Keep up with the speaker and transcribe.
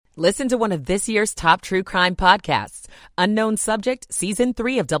Listen to one of this year's top true crime podcasts. Unknown Subject, Season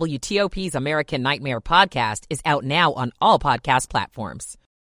 3 of WTOP's American Nightmare podcast is out now on all podcast platforms.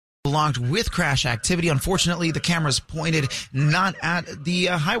 Logged with crash activity. Unfortunately, the cameras pointed not at the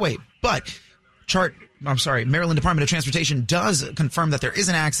highway, but Maryland Department of Transportation does confirm that there is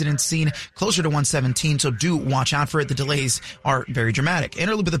an accident scene closer to 117, so do watch out for it. The delays are very dramatic.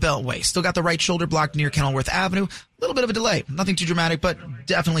 Interlude with the Beltway. Still got the right shoulder blocked near Kenilworth Avenue. A little bit of a delay. Nothing too dramatic, but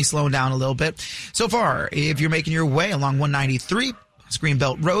definitely slowing down a little bit. So far, if you're making your way along 193,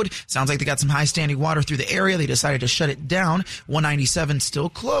 Greenbelt Road, sounds like they got some high standing water through the area. They decided to shut it down. 197 still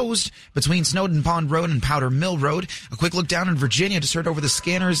closed between Snowden Pond Road and Powder Mill Road. A quick look down in Virginia to start over the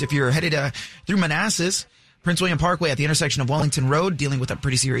scanners if you're headed through Manassas. Prince William Parkway at the intersection of Wellington Road dealing with a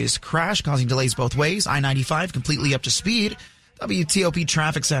pretty serious crash causing delays both ways. I-95 completely up to speed. WTOP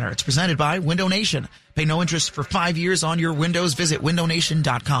Traffic Center. It's presented by Window Nation. Pay no interest for 5 years on your windows. Visit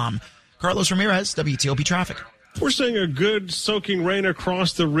windownation.com. Carlos Ramirez, WTOP Traffic. We're seeing a good soaking rain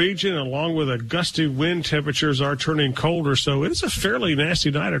across the region, along with a gusty wind. Temperatures are turning colder, so it's a fairly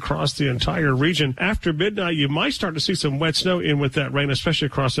nasty night across the entire region. After midnight, you might start to see some wet snow in with that rain, especially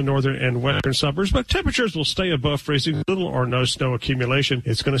across the northern and western suburbs, but temperatures will stay above freezing, little or no snow accumulation.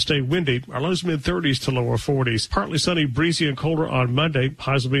 It's going to stay windy, our lows mid-30s to lower 40s. Partly sunny, breezy, and colder on Monday,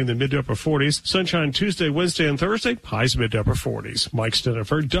 highs will be in the mid to upper 40s. Sunshine Tuesday, Wednesday, and Thursday, highs mid to upper 40s. Mike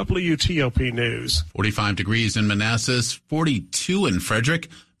Stenhofer, WTOP News. 45 degrees in Manassas, 42 in Frederick,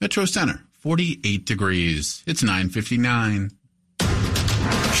 Metro Center, 48 degrees. It's 9:59.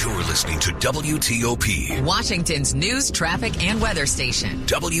 You're listening to WTOP, Washington's news, traffic, and weather station.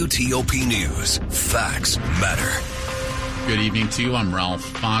 WTOP News. Facts matter. Good evening to you. I'm Ralph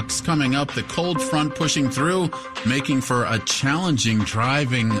Fox. Coming up, the cold front pushing through, making for a challenging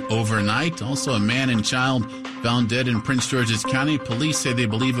driving overnight. Also, a man and child found dead in Prince George's County. Police say they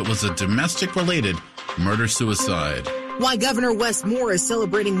believe it was a domestic-related murder-suicide. Why Governor Wes Moore is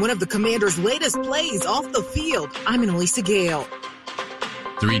celebrating one of the commander's latest plays off the field. I'm Annalisa Gale.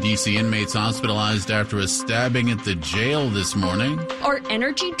 3 D.C. inmates hospitalized after a stabbing at the jail this morning. Are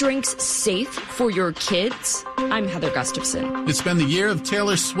energy drinks safe for your kids? I'm Heather Gustafson. It's been the year of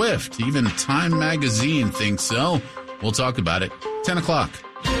Taylor Swift. Even Time magazine thinks so. We'll talk about it. 10 o'clock.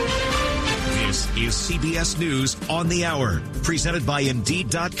 This is CBS News on the Hour, presented by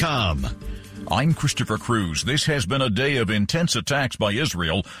Indeed.com. I'm Christopher Cruz. This has been a day of intense attacks by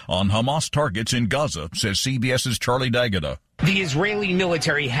Israel on Hamas targets in Gaza, says CBS's Charlie D'Agata. The Israeli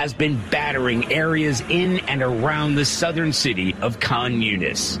military has been battering areas in and around the southern city of Khan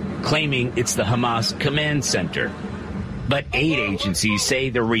Yunis, claiming it's the Hamas command center. But aid agencies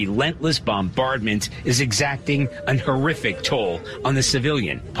say the relentless bombardment is exacting an horrific toll on the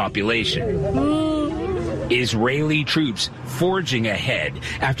civilian population. Israeli troops forging ahead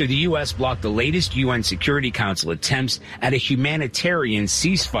after the U.S. blocked the latest UN Security Council attempts at a humanitarian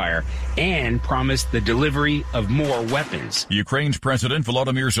ceasefire and promised the delivery of more weapons. Ukraine's President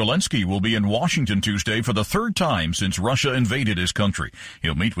Volodymyr Zelensky will be in Washington Tuesday for the third time since Russia invaded his country.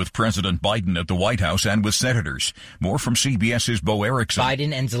 He'll meet with President Biden at the White House and with senators. More from CBS's Bo Erickson.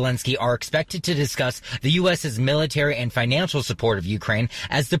 Biden and Zelensky are expected to discuss the U.S.'s military and financial support of Ukraine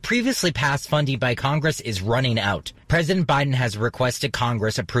as the previously passed funding by Congress is running out. President Biden has requested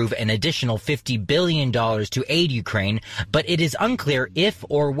Congress approve an additional $50 billion to aid Ukraine, but it is unclear if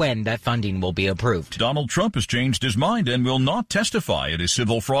or when that funding will be approved. Donald Trump has changed his mind and will not testify at his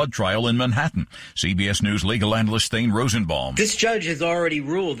civil fraud trial in Manhattan. CBS News legal analyst Thane Rosenbaum. This judge has already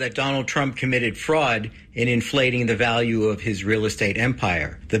ruled that Donald Trump committed fraud in inflating the value of his real estate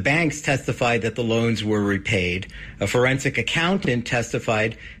empire. The banks testified that the loans were repaid. A forensic accountant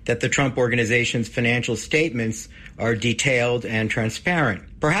testified that the Trump Organization's financial statements are detailed and transparent.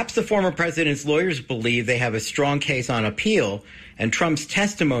 Perhaps the former president's lawyers believe they have a strong case on appeal, and Trump's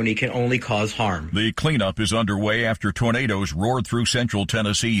testimony can only cause harm. The cleanup is underway after tornadoes roared through central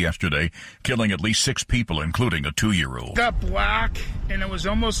Tennessee yesterday, killing at least 6 people, including a 2-year-old. Got black, and it was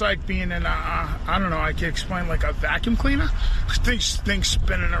almost like being in I don't know, I can explain, like a vacuum cleaner. Things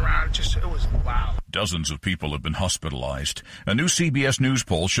spinning around, it was loud. Dozens of people have been hospitalized. A new CBS News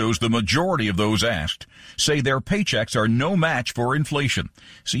poll shows the majority of those asked say their paychecks are no match for inflation.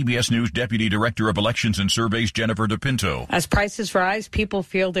 CBS News Deputy Director of Elections and Surveys Jennifer DePinto. As prices rise, people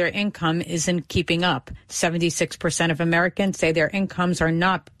feel their income isn't keeping up. 76% of Americans say their incomes are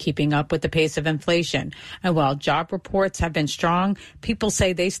not keeping up with the pace of inflation. And while job reports have been strong, people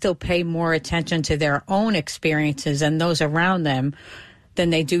say they still pay more attention to their own experiences and those around them than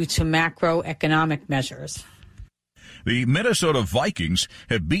they do to macroeconomic measures. The Minnesota Vikings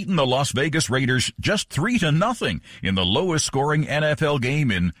have beaten the Las Vegas Raiders just 3-0 in the lowest scoring NFL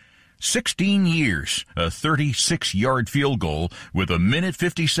game in 16 years. A 36-yard field goal with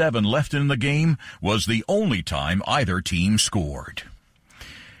 1:57 left in the game was the only time either team scored.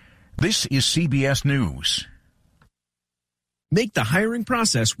 This is CBS News. Make the hiring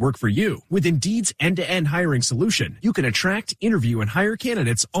process work for you. With Indeed's end-to-end hiring solution, you can attract, interview, and hire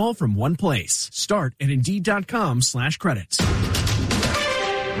candidates all from one place. Start at Indeed.com/credits.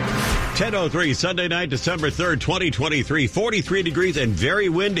 10:03, Sunday night, December 3rd, 2023. 43 degrees and very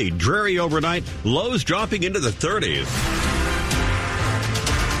windy. Dreary overnight. Lows dropping into the 30s.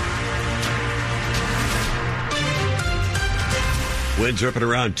 Winds ripping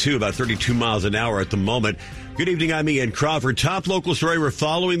around 2, about 32 miles an hour at the moment. Good evening, I'm Ian Crawford. Top local story we're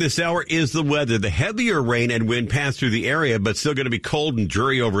following this hour is the weather. The heavier rain and wind passed through the area, but still going to be cold and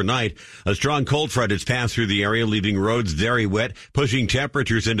dreary overnight. A strong cold front has passed through the area, leaving roads very wet, pushing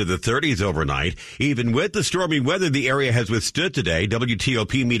temperatures into the 30s overnight. Even with the stormy weather the area has withstood today,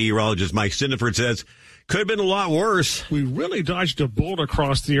 WTOP meteorologist Mike Stiniford says, could have been a lot worse. We really dodged a bullet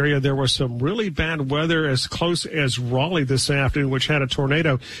across the area. There was some really bad weather as close as Raleigh this afternoon, which had a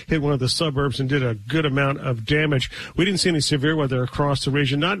tornado hit one of the suburbs and did a good amount of damage. We didn't see any severe weather across the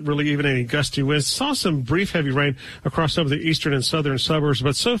region, not really even any gusty winds. Saw some brief heavy rain across some of the eastern and southern suburbs,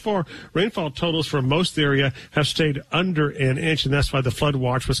 but so far rainfall totals for most of the area have stayed under an inch, and that's why the flood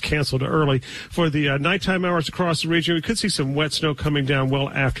watch was canceled early. For the nighttime hours across the region, we could see some wet snow coming down well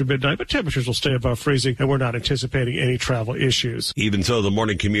after midnight, but temperatures will stay above freezing, and we're not anticipating any travel issues. Even so, the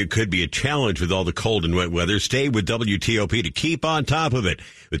morning commute could be a challenge with all the cold and wet weather. Stay with WTOP to keep on top of it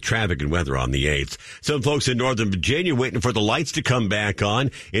with traffic and weather on the 8th. Some folks in Northern Virginia waiting for the lights to come back on.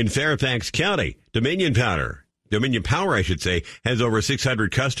 In Fairfax County, Dominion Power, has over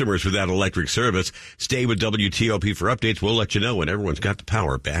 600 customers without electric service. Stay with WTOP for updates. We'll let you know when everyone's got the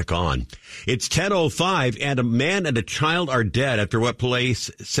power back on. It's 10:05, and a man and a child are dead after what police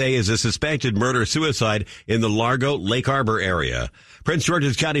say is a suspected murder-suicide in the Largo, Lake Arbor area. Prince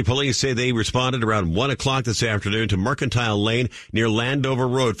George's County Police say they responded around 1 o'clock this afternoon to Mercantile Lane near Landover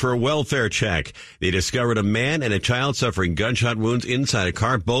Road for a welfare check. They discovered a man and a child suffering gunshot wounds inside a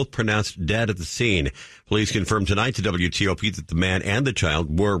car, both pronounced dead at the scene. Police confirmed tonight to WTOP that the man and the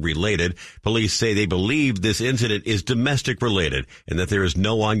child were related. Police say they believe this incident is domestic related and that there is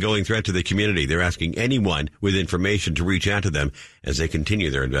no ongoing threat to the community. They're asking anyone with information to reach out to them as they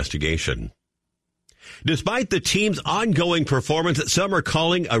continue their investigation. Despite the team's ongoing performance, some are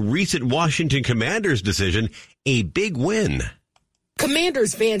calling a recent Washington Commanders decision a big win.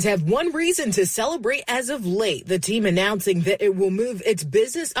 Commanders fans have one reason to celebrate as of late. The team announcing that it will move its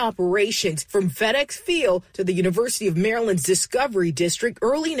business operations from FedEx Field to the University of Maryland's Discovery District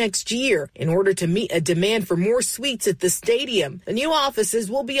early next year in order to meet a demand for more suites at the stadium. The new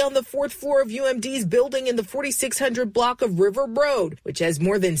offices will be on the 4th floor of UMD's building in the 4600 block of River Road, which has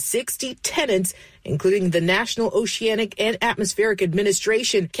more than 60 tenants, including the National Oceanic and Atmospheric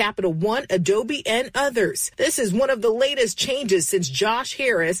Administration, Capital One, Adobe, and others. This is one of the latest changes since Josh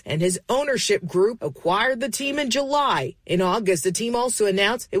Harris and his ownership group acquired the team in July. In August, the team also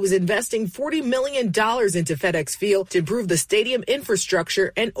announced it was investing $40 million into FedEx Field to improve the stadium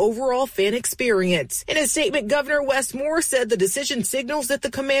infrastructure and overall fan experience. In a statement, Governor Wes Moore said the decision signals that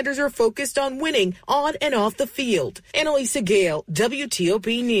the Commanders are focused on winning on and off the field. Annalisa Gale,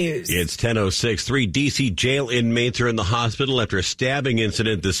 WTOP News. It's 10:06. 3 D.C. jail inmates are in the hospital after a stabbing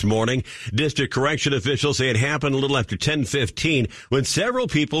incident this morning. District correction officials say it happened a little after 10:15 when several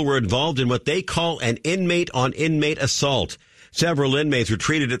people were involved in what they call an inmate-on-inmate assault. Several inmates were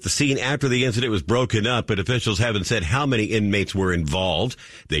treated at the scene after the incident was broken up, but officials haven't said how many inmates were involved.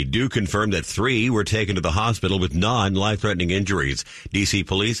 They do confirm that 3 were taken to the hospital with non-life-threatening injuries. D.C.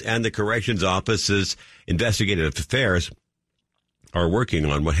 police and the corrections office's investigative affairs are working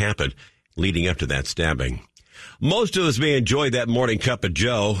on what happened leading up to that stabbing. Most of us may enjoy that morning cup of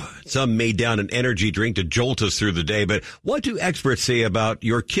joe. Some may down an energy drink to jolt us through the day. But what do experts say about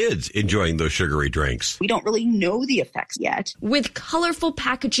your kids enjoying those sugary drinks? We don't really know the effects yet. With colorful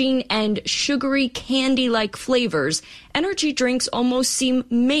packaging and sugary candy-like flavors, energy drinks almost seem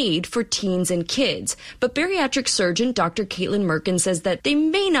made for teens and kids. But bariatric surgeon Dr. Caitlin Merkin says that they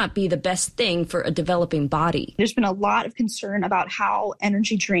may not be the best thing for a developing body. There's been a lot of concern about how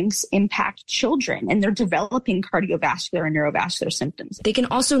energy drinks impact children and their developing developing cardiovascular and neurovascular symptoms. They can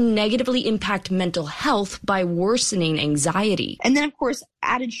also negatively impact mental health by worsening anxiety. And then, of course,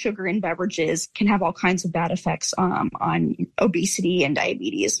 added sugar in beverages can have all kinds of bad effects on obesity and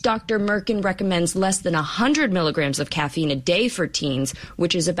diabetes. Dr. Merkin recommends less than 100 milligrams of caffeine a day for teens,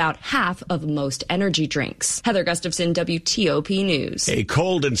 which is about half of most energy drinks. Heather Gustafson, WTOP News. A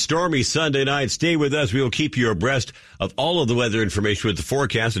cold and stormy Sunday night. Stay with us. We will keep you abreast of all of the weather information with the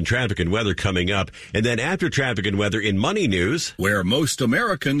forecast and traffic and weather coming up. And then after traffic and weather in Money News, where most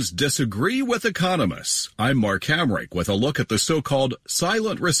Americans disagree with economists. I'm Mark Hamrick with a look at the so-called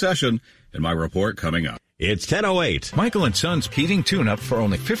silent recession in my report coming up. It's 10:08. Michael and Son's heating tune-up for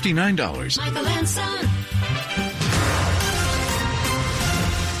only $59. Michael and Son.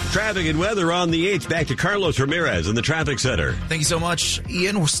 Traffic and weather on the 8th. Back to Carlos Ramirez in the traffic center. Thank you so much,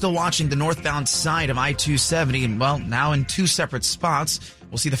 Ian. We're still watching the northbound side of I-270, and, well, now in two separate spots.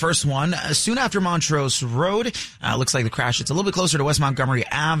 We'll see the first one soon after Montrose Road. Looks like the crash. It's a little bit closer to West Montgomery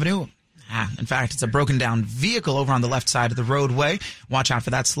Avenue. In fact, it's a broken down vehicle over on the left side of the roadway. Watch out for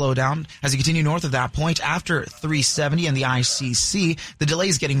that slowdown. As you continue north of that point, after 370 and the ICC, the delay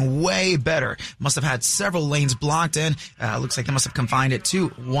is getting way better. Must have had several lanes blocked in. Looks like they must have confined it to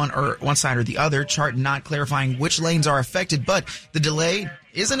one side or the other. Chart not clarifying which lanes are affected, but the delay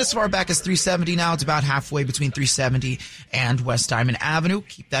isn't as far back as 370 now. It's about halfway between 370 and West Diamond Avenue.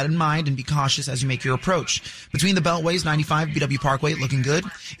 Keep that in mind and be cautious as you make your approach. Between the Beltways, 95 BW Parkway looking good.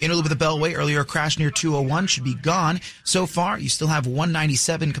 Inner loop of the Beltway, earlier crash near 201 should be gone. So far, you still have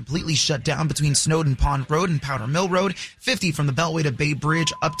 197 completely shut down between Snowden Pond Road and Powder Mill Road. 50 from the Beltway to Bay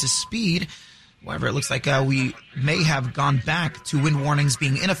Bridge up to speed. However, it looks like we may have gone back to wind warnings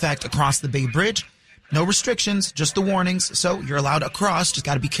being in effect across the Bay Bridge. No restrictions, just the warnings, so you're allowed across. Just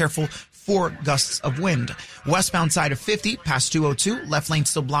got to be careful for gusts of wind. Westbound side of 50, past 202, left lane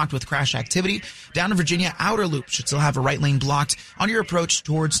still blocked with crash activity. Down in Virginia, outer loop should still have a right lane blocked on your approach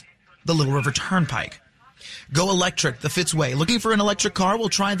towards the Little River Turnpike. Go electric the Fitzway. Looking for an electric car? We'll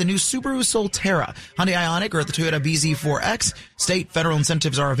try the new Subaru Solterra, Hyundai Ioniq, or the Toyota BZ4X. State, federal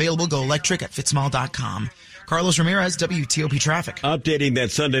incentives are available. Go electric at fitzmall.com. Carlos Ramirez, WTOP Traffic. Updating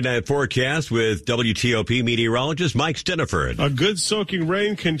that Sunday night forecast with WTOP meteorologist Mike Steniford. A good soaking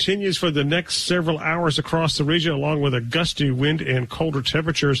rain continues for the next several hours across the region, along with a gusty wind and colder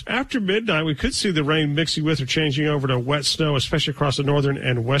temperatures. After midnight, we could see the rain mixing with or changing over to wet snow, especially across the northern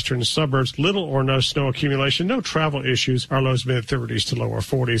and western suburbs. Little or no snow accumulation, no travel issues. Our lows mid-30s to lower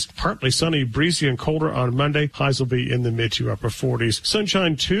 40s. Partly sunny, breezy, and colder on Monday. Highs will be in the mid to upper 40s.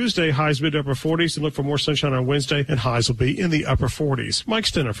 Sunshine Tuesday, highs mid to upper 40s, and look for more sunshine on Wednesday, and highs will be in the upper 40s. Mike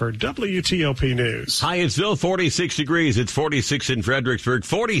Steniford, WTOP News. Hyattsville, 46 degrees. It's 46 in Fredericksburg,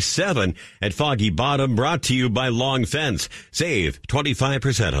 47 at Foggy Bottom. Brought to you by Long Fence. Save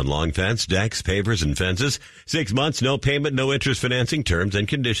 25% on Long Fence, decks, pavers, and fences. 6 months, no payment, no interest financing. Terms and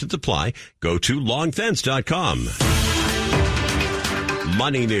conditions apply. Go to longfence.com.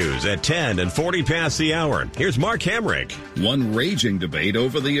 Money News at 10 and 40 past the hour. Here's Mark Hamrick. One raging debate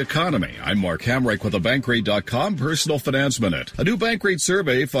over the economy. I'm Mark Hamrick with a Bankrate.com Personal Finance Minute. A new Bankrate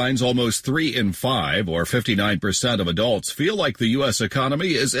survey finds almost 3 in 5, or 59% of adults, feel like the U.S.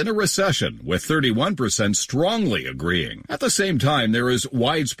 economy is in a recession, with 31% strongly agreeing. At the same time, there is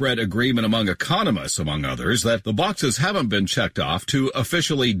widespread agreement among economists, among others, that the boxes haven't been checked off to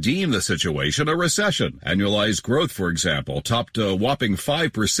officially deem the situation a recession. Annualized growth, for example, topped a whopping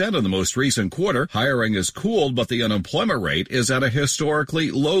 5% in the most recent quarter. Hiring is cooled, but the unemployment rate is at a historically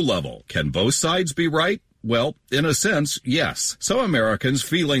low level. Can both sides be right? Well, in a sense, yes. Some Americans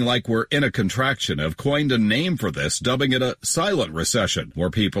feeling like we're in a contraction have coined a name for this, dubbing it a silent recession. More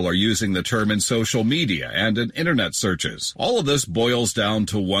people are using the term in social media and in internet searches. All of this boils down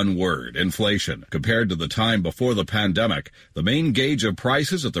to one word: inflation. Compared to the time before the pandemic, the main gauge of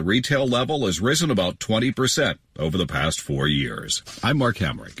prices at the retail level has risen about 20% over the past 4 years. I'm Mark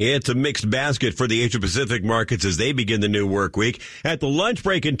Hamrick. It's a mixed basket for the Asia-Pacific markets as they begin the new work week. At the lunch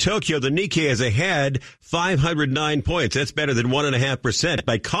break in Tokyo, the Nikkei is ahead 509 points. That's better than 1.5%.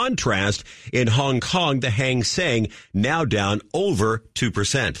 By contrast, in Hong Kong, the Hang Seng now down over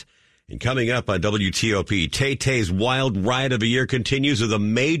 2%. And coming up on WTOP, Tay-Tay's wild ride of a year continues with a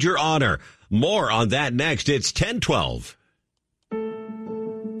major honor. More on that next. It's 10:12.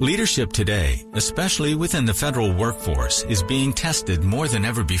 Leadership today, especially within the federal workforce, is being tested more than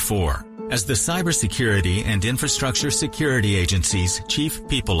ever before. As the Cybersecurity and Infrastructure Security Agency's Chief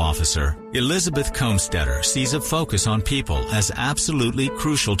People Officer, Elizabeth Comstetter sees a focus on people as absolutely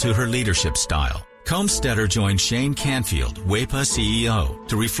crucial to her leadership style. Comstetter joined Shane Canfield, WEPA CEO,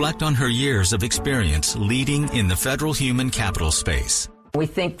 to reflect on her years of experience leading in the federal human capital space. We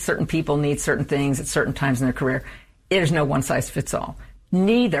think certain people need certain things at certain times in their career. There's no one size fits all.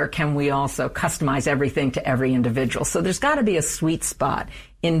 Neither can we also customize everything to every individual. So there's got to be a sweet spot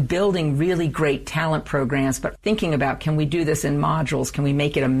in building really great talent programs, but thinking about, can we do this in modules? Can we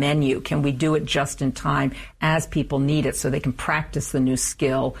make it a menu? Can we do it just in time as people need it so they can practice the new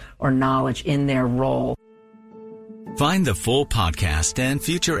skill or knowledge in their role? Find the full podcast and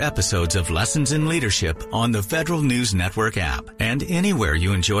future episodes of Lessons in Leadership on the Federal News Network app and anywhere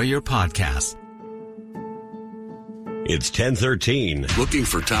you enjoy your podcasts. It's 10:13. Looking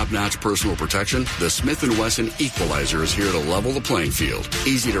for top-notch personal protection? The Smith & Wesson Equalizer is here to level the playing field.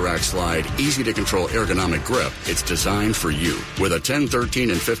 Easy to rack slide, easy to control ergonomic grip. It's designed for you. With a 10, 13,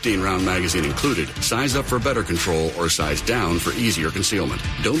 and 15-round magazine included, size up for better control or size down for easier concealment.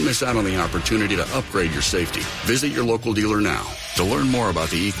 Don't miss out on the opportunity to upgrade your safety. Visit your local dealer now. To learn more about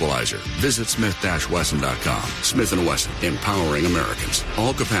the Equalizer, visit smith-wesson.com. Smith & Wesson, empowering Americans.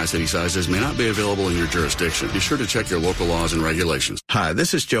 All capacity sizes may not be available in your jurisdiction. Be sure to check your local laws and regulations. Hi,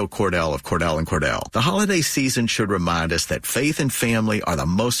 this is Joe Cordell of Cordell & Cordell. The holiday season should remind us that faith and family are the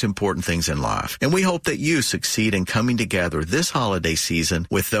most important things in life. And we hope that you succeed in coming together this holiday season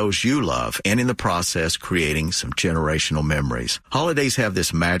with those you love and in the process creating some generational memories. Holidays have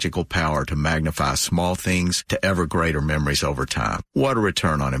this magical power to magnify small things to ever greater memories over time. What a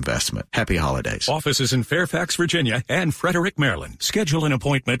return on investment. Happy holidays. Offices in Fairfax, Virginia and Frederick, Maryland. Schedule an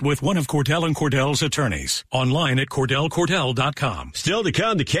appointment with one of Cordell & Cordell's attorneys. Online at CordellCordell.com. Still to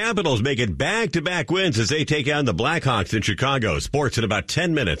come, the Capitals make it back-to-back wins as they take on the Blackhawks in Chicago. Sports in about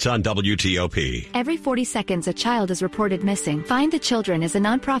 10 minutes on WTOP. Every 40 seconds, a child is reported missing. Find the Children is a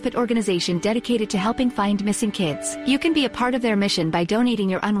nonprofit organization dedicated to helping find missing kids. You can be a part of their mission by donating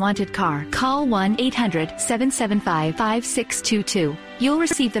your unwanted car. Call 1-800-775-5622. You'll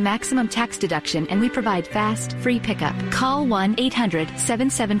receive the maximum tax deduction, and we provide fast, free pickup. Call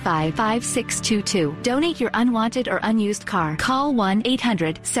 1-800-775-5622. Donate your unwanted or unused car. Call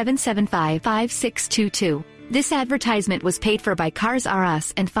 1-800-775-5622. This advertisement was paid for by Cars R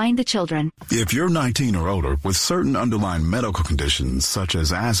Us and Find the Children. If you're 19 or older with certain underlying medical conditions such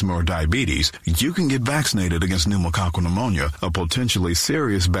as asthma or diabetes, you can get vaccinated against pneumococcal pneumonia, a potentially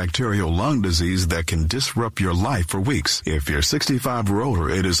serious bacterial lung disease that can disrupt your life for weeks. If you're 65 or older,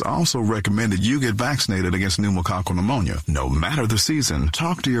 it is also recommended you get vaccinated against pneumococcal pneumonia. No matter the season,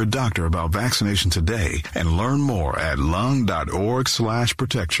 talk to your doctor about vaccination today and learn more at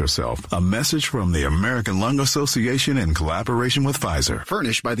lung.org/protect yourself. A message from the American Lung Association in collaboration with Pfizer.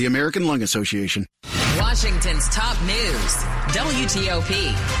 Furnished by the American Lung Association. Washington's top news,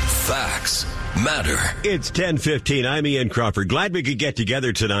 WTOP. Facts matter. It's 10:15. I'm Ian Crawford. Glad we could get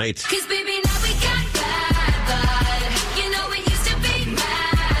together tonight. 'Cause baby, now we got bad blood. You know it used to be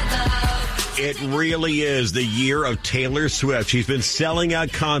mad love. It really is the year of Taylor Swift. She's been selling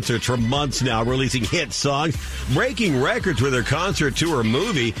out concerts for months now, releasing hit songs, breaking records with her concert tour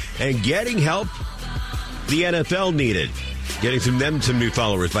movie, and getting help the NFL needed. Getting some new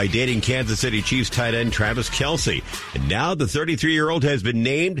followers by dating Kansas City Chiefs tight end Travis Kelce. And now the 33-year-old has been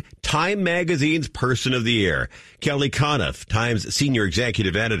named Time Magazine's Person of the Year. Kelly Conniff, Time's senior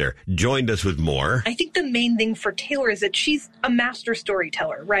executive editor, joined us with more. I think the main thing for Taylor is that she's a master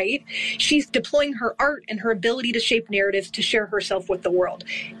storyteller, right? She's deploying her art and her ability to shape narratives to share herself with the world.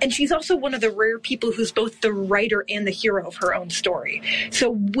 And she's also one of the rare people who's both the writer and the hero of her own story.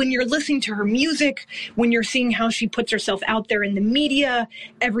 So when you're listening to her music, when you're seeing how she puts herself out there in the media,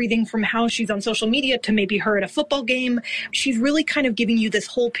 everything from how she's on social media to maybe her at a football game, she's really kind of giving you this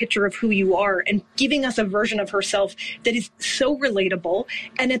whole picture of who you are and giving us a version of herself that is so relatable,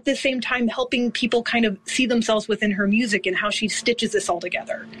 and at the same time helping people kind of see themselves within her music and how she stitches this all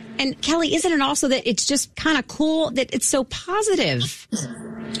together. And Kelly, isn't it also that it's just kind of cool that it's so positive?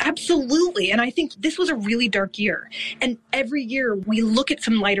 Absolutely. And I think this was a really dark year. And every year we look at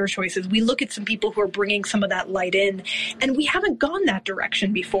some lighter choices. We look at some people who are bringing some of that light in, and we haven't gone that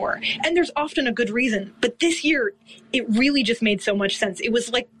direction before. And there's often a good reason. But this year, it really just made so much sense. It was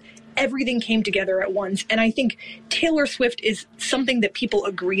like everything came together at once. And I think Taylor Swift is something that people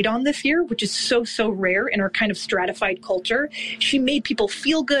agreed on this year, which is so, so rare in our kind of stratified culture. She made people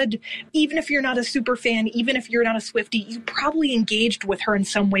feel good. Even if you're not a super fan, even if you're not a Swiftie, you probably engaged with her in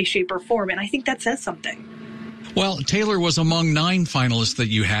some way, shape, or form. And I think that says something. Well, Taylor was among 9 finalists that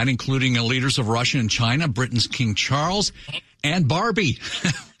you had, including leaders of Russia and China, Britain's King Charles, and Barbie.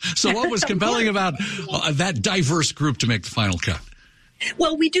 So what was compelling about that diverse group to make the final cut?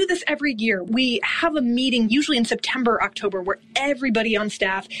 Well, we do this every year. We have a meeting, usually in September, October, where everybody on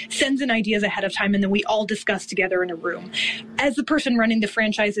staff sends in ideas ahead of time, and then we all discuss together in a room. As the person running the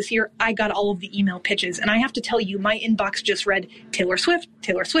franchise this year, I got all of the email pitches, and I have to tell you, my inbox just read Taylor Swift,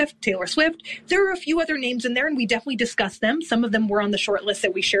 Taylor Swift, Taylor Swift. There are a few other names in there, and we definitely discussed them. Some of them were on the short list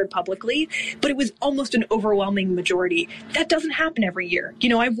that we shared publicly, but it was almost an overwhelming majority. That doesn't happen every year. You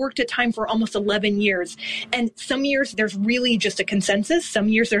know, I've worked at Time for almost 11 years, and some years there's really just a consensus. Some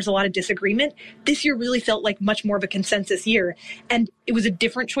years there's a lot of disagreement. This year really felt like much more of a consensus year. And it was a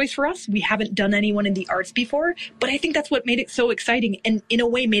different choice for us. We haven't done anyone in the arts before, but I think that's what made it so exciting and in a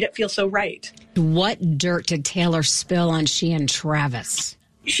way made it feel so right. What dirt did Taylor spill on she and Travis?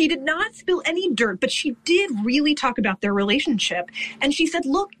 She did not spill any dirt, but she did really talk about their relationship. And she said,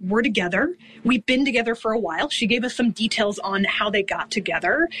 look, we're together. We've been together for a while. She gave us some details on how they got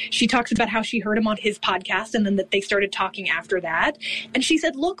together. She talks about how she heard him on his podcast and then that they started talking after that. And she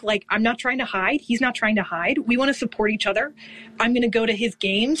said, look, like, I'm not trying to hide. He's not trying to hide. We want to support each other. I'm going to go to his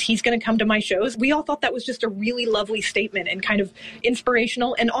games. He's going to come to my shows. We all thought that was just a really lovely statement and kind of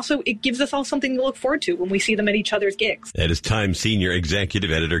inspirational. And also it gives us all something to look forward to when we see them at each other's gigs. That is Time Senior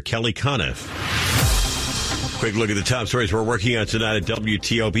Executive Editor Kelly Conniff. Quick look at the top stories we're working on tonight at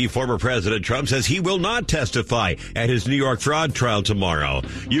WTOP. Former President Trump says he will not testify at his New York fraud trial tomorrow.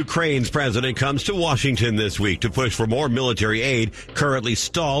 Ukraine's president comes to Washington this week to push for more military aid currently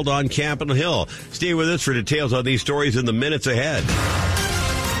stalled on Capitol Hill. Stay with us for details on these stories in the minutes ahead.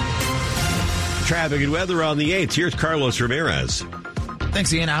 Traffic and weather on the 8th. Here's Carlos Ramirez.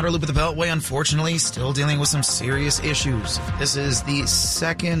 Thanks, Ian. Outer loop of the Beltway, unfortunately, still dealing with some serious issues. This is the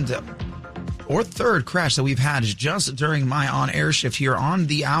second or third crash that we've had just during my on-air shift here on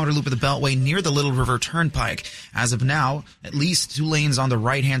the outer loop of the Beltway near the Little River Turnpike. As of now, at least 2 lanes on the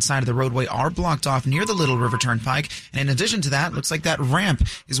right-hand side of the roadway are blocked off near the Little River Turnpike. And in addition to that, looks like that ramp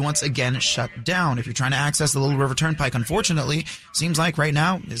is once again shut down. If you're trying to access the Little River Turnpike, unfortunately, seems like right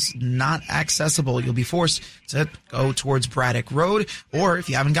now is not accessible. You'll be forced to go towards Braddock Road, or if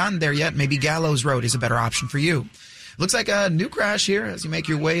you haven't gotten there yet, maybe Gallows Road is a better option for you. Looks like a new crash here as you make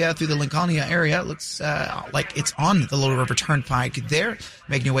your way through the Lincolnia area. It looks like it's on the Little River Turnpike there.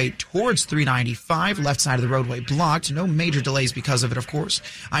 Making your way towards 395, left side of the roadway blocked. No major delays because of it, of course.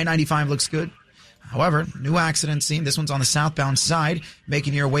 I-95 looks good. However, new accident scene. This one's on the southbound side,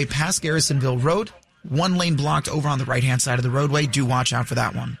 making your way past Garrisonville Road. 1 lane blocked over on the right-hand side of the roadway. Do watch out for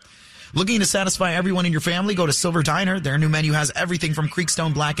that one. Looking to satisfy everyone in your family? Go to Silver Diner. Their new menu has everything from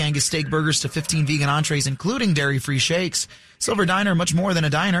Creekstone Black Angus steak burgers to 15 vegan entrees, including dairy-free shakes. Silver Diner, much more than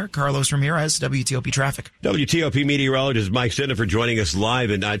a diner. Carlos Ramirez, WTOP Traffic. WTOP meteorologist Mike Sinner joining us live.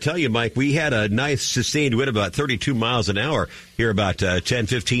 And I tell you, Mike, we had a nice sustained wind about 32 miles an hour here about 10,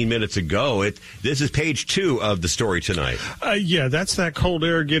 15 minutes ago. This is page 2 of the story tonight. Yeah, that's that cold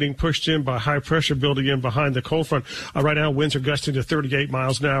air getting pushed in by high pressure building in behind the cold front. Right now, winds are gusting to 38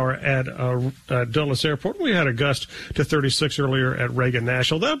 miles an hour at Dulles Airport. We had a gust to 36 earlier at Reagan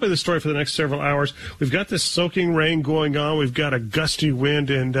National. That'll be the story for the next several hours. We've got this soaking rain going on. We've got a gusty wind,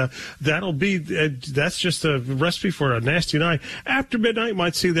 and that'll be that's just a recipe for a nasty night. After midnight,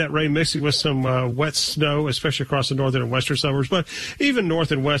 might see that rain mixing with some wet snow, especially across the northern and western suburbs. But even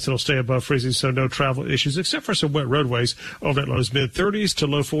north and west, it'll stay above freezing, so no travel issues, except for some wet roadways. Overnight lows mid-30s to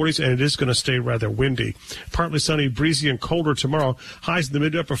low 40s, and it is going to stay rather windy. Partly sunny, breezy, and colder tomorrow. Highs in the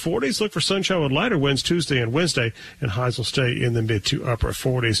mid to upper 40s. Look for sunshine with lighter winds Tuesday and Wednesday, and highs will stay in the mid to upper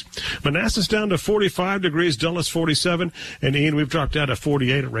 40s. Manassas down to 45 degrees, Dulles 47, and Ian, we've dropped down to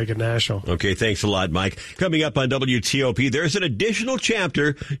 48 at Reagan National. Okay, thanks a lot, Mike. Coming up on WTOP, there's an additional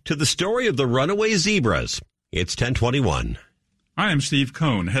chapter to the story of the runaway zebras. It's 10:21. I am Steve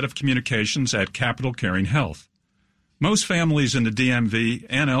Cohn, Head of Communications at Capital Caring Health. Most families in the DMV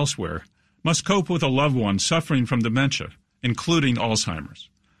and elsewhere must cope with a loved one suffering from dementia, including Alzheimer's.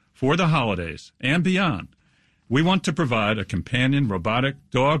 For the holidays and beyond, we want to provide a companion robotic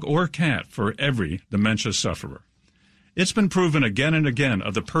dog or cat for every dementia sufferer. It's been proven again and again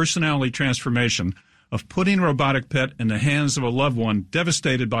of the personality transformation of putting a robotic pet in the hands of a loved one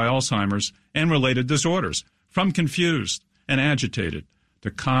devastated by Alzheimer's and related disorders, from confused and agitated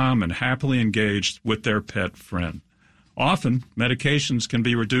to calm and happily engaged with their pet friend. Often, medications can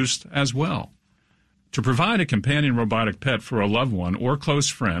be reduced as well. To provide a companion robotic pet for a loved one or close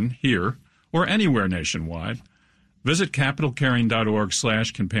friend here or anywhere nationwide, visit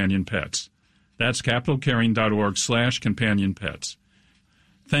capitalcaring.org/companionpets. That's capitalcaring.org/companionpets.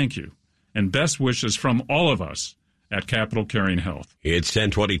 Thank you, and best wishes from all of us at Capital Caring Health. It's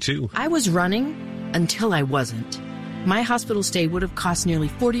 10:22. I was running until I wasn't. My hospital stay would have cost nearly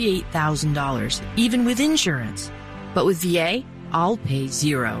 $48,000, even with insurance. But with VA, I'll pay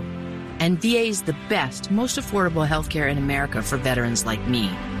 $0. And VA is the best, most affordable healthcare in America for veterans like me.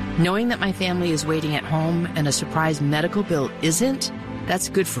 Knowing that my family is waiting at home and a surprise medical bill isn't, that's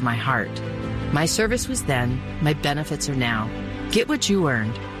good for my heart. My service was then, my benefits are now. Get what you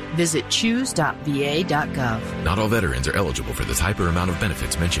earned. Visit choose.va.gov. Not all veterans are eligible for the type or amount of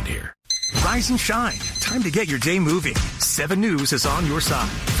benefits mentioned here. Rise and shine. Time to get your day moving. 7 News is on your side.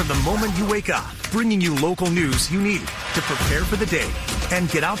 From the moment you wake up, bringing you local news you need to prepare for the day and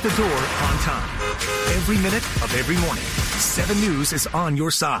get out the door on time. Every minute of every morning, 7 News is on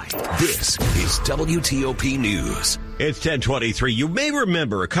your side. This is WTOP News. It's 10:23. You may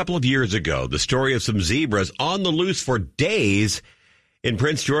remember a couple of years ago the story of some zebras on the loose for days in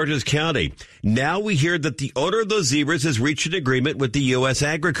Prince George's County. Now we hear that the owner of those zebras has reached an agreement with the U.S.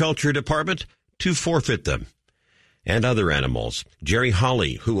 Agriculture Department to forfeit them and other animals. Jerry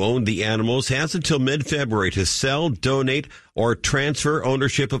Hawley, who owned the animals, has until mid-February to sell, donate, or transfer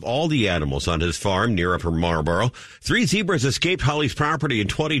ownership of all the animals on his farm near Upper Marlboro. 3 zebras escaped Hawley's property in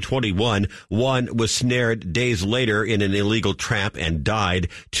 2021. One was snared days later in an illegal trap and died.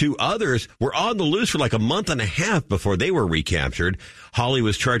 2 others were on the loose for like a month and a half before they were recaptured. Hawley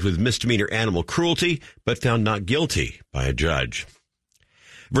was charged with misdemeanor animal cruelty, but found not guilty by a judge.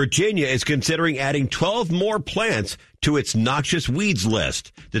 Virginia is considering adding 12 more plants to its noxious weeds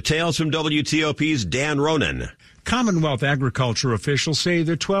list. Details from WTOP's Dan Ronan. Commonwealth agriculture officials say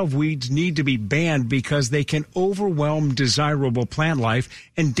the 12 weeds need to be banned because they can overwhelm desirable plant life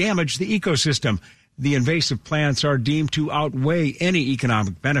and damage the ecosystem. The invasive plants are deemed to outweigh any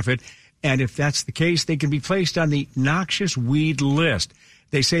economic benefit, and if that's the case, they can be placed on the noxious weed list.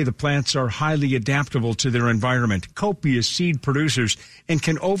 They say the plants are highly adaptable to their environment, copious seed producers, and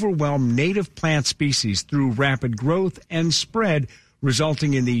can overwhelm native plant species through rapid growth and spread,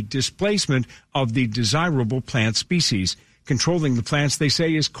 resulting in the displacement of the desirable plant species. Controlling the plants, they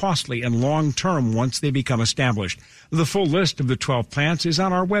say, is costly and long-term once they become established. The full list of the 12 plants is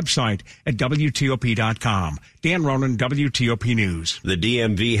on our website at WTOP.com. Dan Ronan, WTOP News. The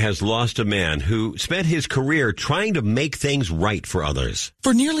DMV has lost a man who spent his career trying to make things right for others.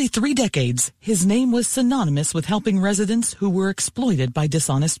 For nearly 3 decades, his name was synonymous with helping residents who were exploited by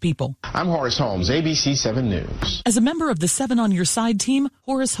dishonest people. I'm Horace Holmes, ABC 7 News. As a member of the 7 on Your Side team,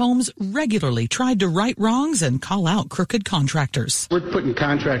 Horace Holmes regularly tried to right wrongs and call out crooked contractors. We're putting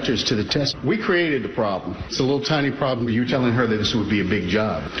contractors to the test. We created the problem. It's a little tiny problem. You're telling her that this would be a big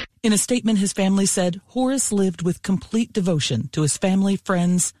job. In a statement, his family said Horace lived with complete devotion to his family,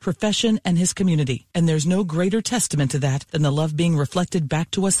 friends, profession, and his community. And there's no greater testament to that than the love being reflected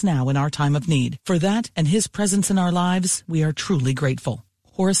back to us now in our time of need. For that and his presence in our lives, we are truly grateful.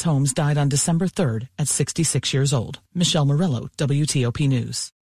 Horace Holmes died on December 3rd at 66 years old. Michelle Murillo, WTOP News.